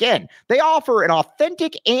Casinos. Again, they offer an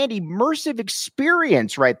authentic and immersive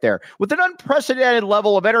experience right there with an unprecedented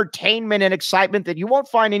level of entertainment and excitement that you won't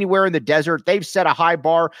find anywhere in the desert. They've set a high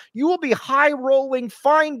bar. You will be high-rolling,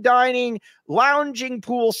 fine dining, lounging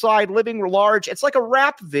poolside, living large. It's like a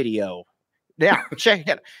rap video. Yeah, check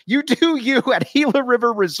it. You do you at Gila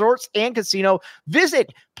River Resorts and Casino.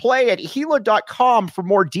 Visit play@gila.com for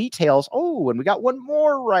more details. Oh, and we got one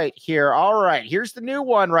more right here. All right, here's the new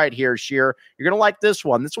one right here, Sheer. You're going to like this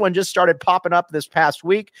one. This one just started popping up this past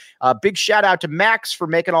week. Big shout out to Max for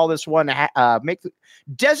making all this one.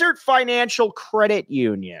 Desert Financial Credit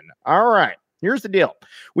Union. All right. Here's the deal.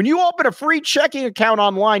 When you open a free checking account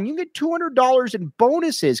online, you get $200 in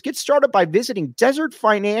bonuses. Get started by visiting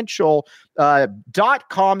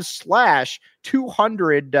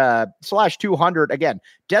desertfinancial.com/200. Again,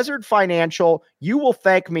 Desert Financial. You will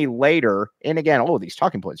thank me later. And again, these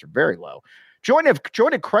talking points are very low. Join a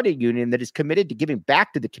credit union that is committed to giving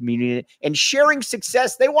back to the community and sharing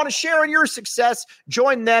success. They want to share in your success.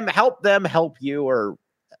 Join them, help you, or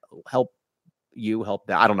help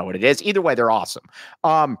them. I don't know what it is. Either way, they're awesome.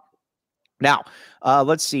 Now,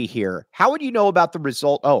 let's see here. How would you know about the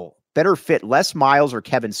result? Oh, better fit Les Miles or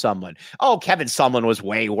Kevin Sumlin? Oh, Kevin Sumlin was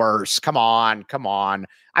way worse. Come on.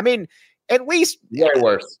 I mean, at least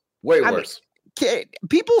way worse.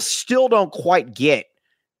 People still don't quite get.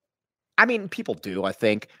 I mean, people do, I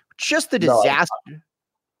think. Just the disaster. No,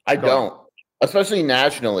 I don't. Especially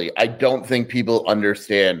nationally. I don't think people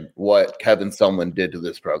understand what Kevin Sumlin did to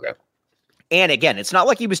this program. And again, it's not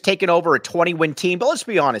like he was taking over a 20-win team, but let's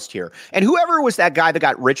be honest here. And whoever was that guy that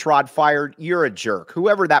got Rich Rod fired, you're a jerk,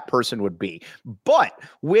 whoever that person would be. But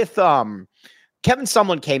with Kevin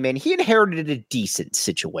Sumlin came in, he inherited a decent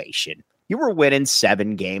situation. You were winning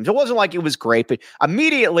 7 games. It wasn't like it was great, but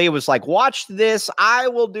immediately it was like, watch this. I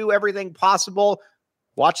will do everything possible.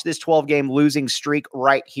 Watch this 12-game losing streak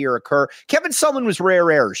right here occur. Kevin Sumlin was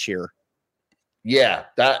rare air, Sheer. Yeah,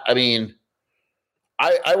 I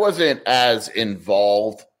wasn't as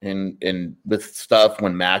involved in with stuff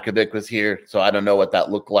when Makovic was here, so I don't know what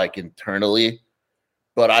that looked like internally.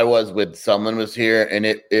 But I was when Sumlin was here, and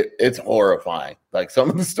it's horrifying. Like some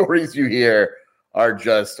of the stories you hear are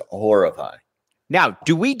just horrifying. Now,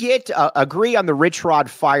 do we get agree on the Rich Rod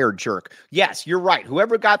fire jerk? Yes, you're right.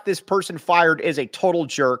 Whoever got this person fired is a total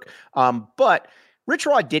jerk. But Rich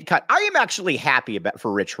Rod did cut. I am actually happy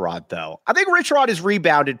for Rich Rod, though. I think Rich Rod has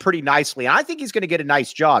rebounded pretty nicely, and I think he's going to get a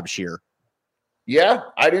nice job, Sheer. Yeah,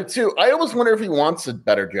 I do too. I almost wonder if he wants a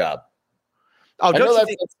better job. Oh,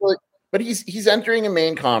 but he's entering a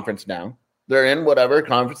main conference now. They're in whatever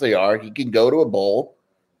conference they are. He can go to a bowl.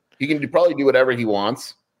 He can probably do whatever he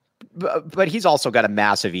wants. But he's also got a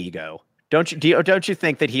massive ego. Don't you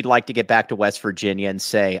think that he'd like to get back to West Virginia and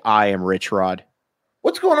say, I am Rich Rod?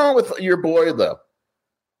 What's going on with your boy, though?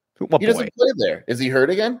 What he boy? Doesn't play there. Is he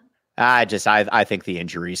hurt again? I think the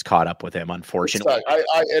injuries caught up with him, unfortunately.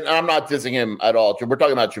 And I'm not dissing him at all. We're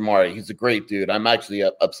talking about Jamari. He's a great dude. I'm actually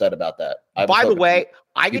upset about that. By the way,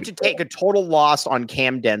 I get to take a total loss on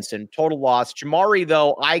Cam Denson. Total loss. Jamari,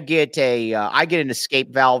 though, I get an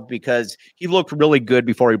escape valve because he looked really good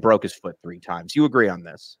before he broke his foot 3 times. You agree on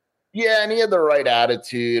this? Yeah, and he had the right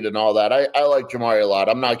attitude and all that. I like Jamari a lot.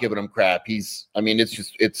 I'm not giving him crap. He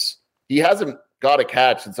hasn't got a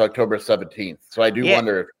catch since October 17th. So I do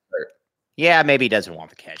wonder if he's hurt. Yeah, maybe he doesn't want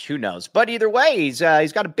the catch. Who knows? But either way, he's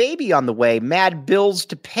got a baby on the way. Mad bills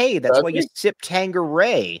to pay. That's why you sip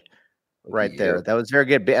Tanqueray right there. That was very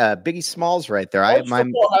good. Biggie Smalls right there.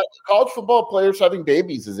 College football players having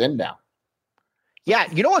babies is in now.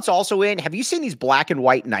 Yeah, you know what's also in? Have you seen these black and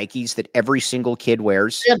white Nikes that every single kid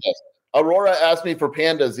wears? Pandas. Aurora asked me for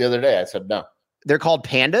pandas the other day. I said no. They're called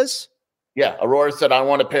pandas? Yeah, Aurora said, I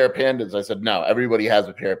want a pair of pandas. I said, no, everybody has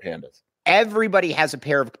a pair of pandas. Everybody has a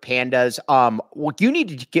pair of pandas.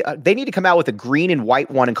 They need to come out with a green and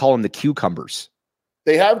white one and call them the cucumbers.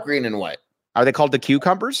 They have green and white. Are they called the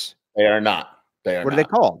cucumbers? They are not. What are they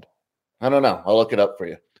called? I don't know. I'll look it up for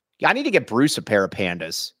you. Yeah, I need to get Bruce a pair of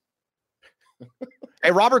pandas.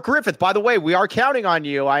 Hey, Robert Griffith, by the way, we are counting on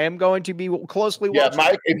you. I am going to be closely watching. Yeah,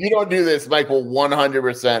 Mike, if you don't do this, Mike will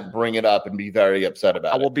 100% bring it up and be very upset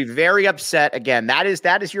about it. I will be very upset. Again, that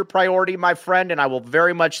is your priority, my friend, and I will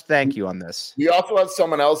very much thank you on this. We also have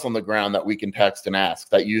someone else on the ground that we can text and ask.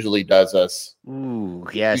 That usually does us. Ooh,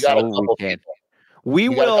 yes. We can. We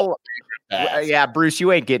will. Yeah, Bruce,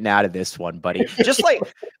 you ain't getting out of this one, buddy. Just like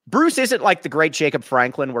Bruce isn't like the great Jacob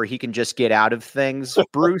Franklin where he can just get out of things.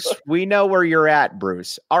 Bruce, we know where you're at,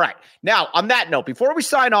 Bruce. All right. Now, on that note, before we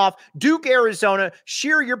sign off, Duke, Arizona.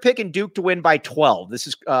 Sheer, you're picking Duke to win by 12. This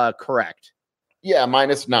is correct. Yeah,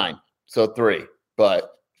 -9. So 3.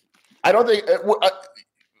 But I don't think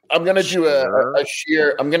I'm going to do a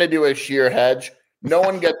sheer. I'm going to do a sheer hedge. No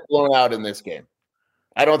one gets blown out in this game.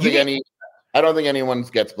 I don't think anyone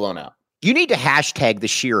gets blown out. You need to hashtag the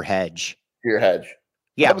sheer hedge. Sheer hedge.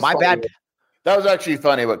 Yeah, my bad. That was actually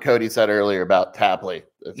funny what Cody said earlier about Tapley.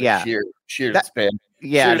 Yeah. Sheer spin.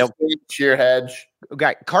 Yeah. Sheer hedge.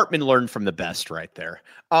 Okay. Cartman learned from the best right there.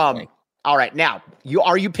 All right. Now,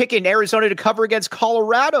 are you picking Arizona to cover against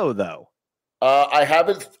Colorado, though? I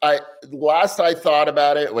haven't. Last I thought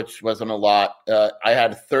about it, which wasn't a lot, I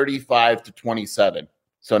had 35-27.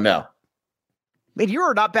 So no. Man, you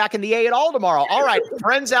are not backing the A at all tomorrow. All right,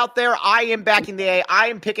 friends out there, I am backing the A. I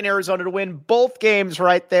am picking Arizona to win both games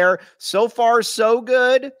right there. So far, so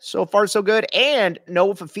good. So far, so good. And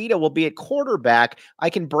Noah Fifita will be at quarterback. I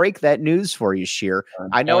can break that news for you, Sheer.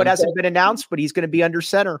 I know it hasn't been announced, but he's going to be under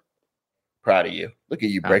center. Proud of you. Look at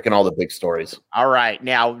you breaking all the big stories. All right,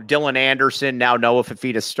 now Dylan Anderson, now Noah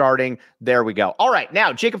Fifita starting. There we go. All right,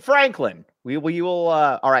 now Jacob Franklin. We will.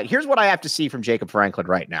 All right, here's what I have to see from Jacob Franklin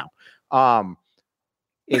right now.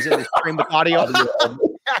 Is it a stream with audio?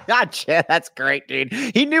 Gotcha. That's great, dude.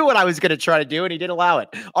 He knew what I was going to try to do, and he didn't allow it.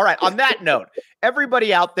 All right. On that note,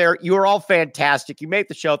 everybody out there, you are all fantastic. You made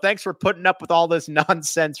the show. Thanks for putting up with all this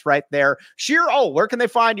nonsense right there. Sheer, where can they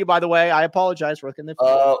find you, by the way? I apologize. Where can they find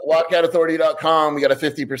you? WildcatAuthority.com. We got a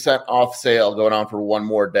 50% off sale going on for one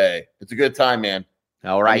more day. It's a good time, man.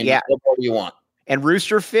 All right. What more do you want? And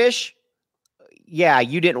Roosterfish,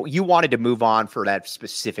 you wanted to move on for that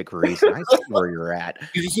specific reason. I see where you're at.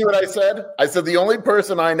 Did you see what I said? I said the only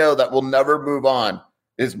person I know that will never move on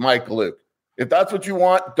is Mike Luke. If that's what you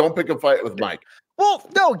want, don't pick a fight with Mike. Well,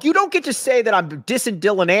 no, you don't get to say that I'm dissing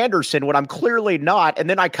Dylan Anderson when I'm clearly not, and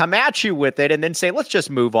then I come at you with it and then say, let's just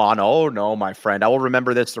move on. Oh, no, my friend. I will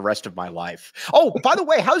remember this the rest of my life. Oh, by the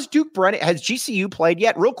way, how's Duke Brennan? Has GCU played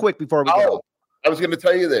yet? Real quick before we go. I was going to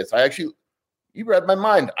tell you this. You read my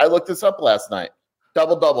mind. I looked this up last night.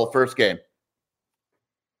 Double-double, first game.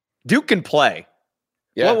 Duke can play.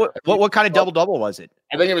 Yeah. What kind of double-double was it?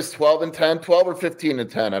 I think it was 12 and 10, 12 or 15 and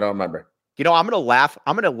 10. I don't remember. I'm going to laugh.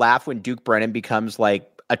 I'm going to laugh when Duke Brennan becomes like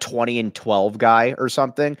a 20 and 12 guy or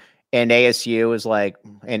something. And ASU is like,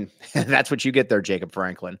 and that's what you get there, Jacob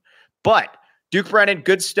Franklin. But Duke Brennan,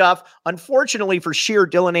 good stuff. Unfortunately for Sheer,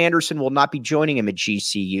 Dylan Anderson will not be joining him at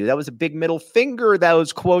GCU. That was a big middle finger,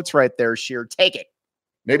 those quotes right there, Sheer. Take it.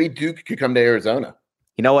 Maybe Duke could come to Arizona.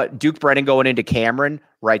 You know what? Duke Brennan going into Cameron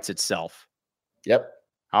writes itself. Yep.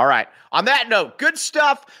 All right. On that note, good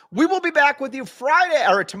stuff. We will be back with you Friday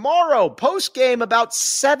or tomorrow, post game about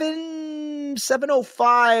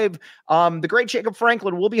 7:05. The great Jacob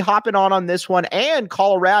Franklin will be hopping on this one, and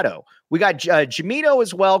Colorado. We got Jamino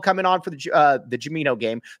as well coming on for the Jamino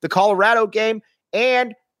game, the Colorado game,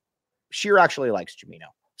 and Sheer actually likes Jamino.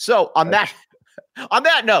 So on that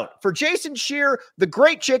note, for Jason Sheer, the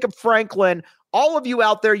great Jacob Franklin, all of you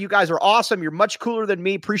out there, you guys are awesome. You're much cooler than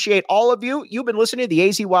me. Appreciate all of you. You've been listening to the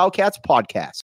AZ Wildcats podcast.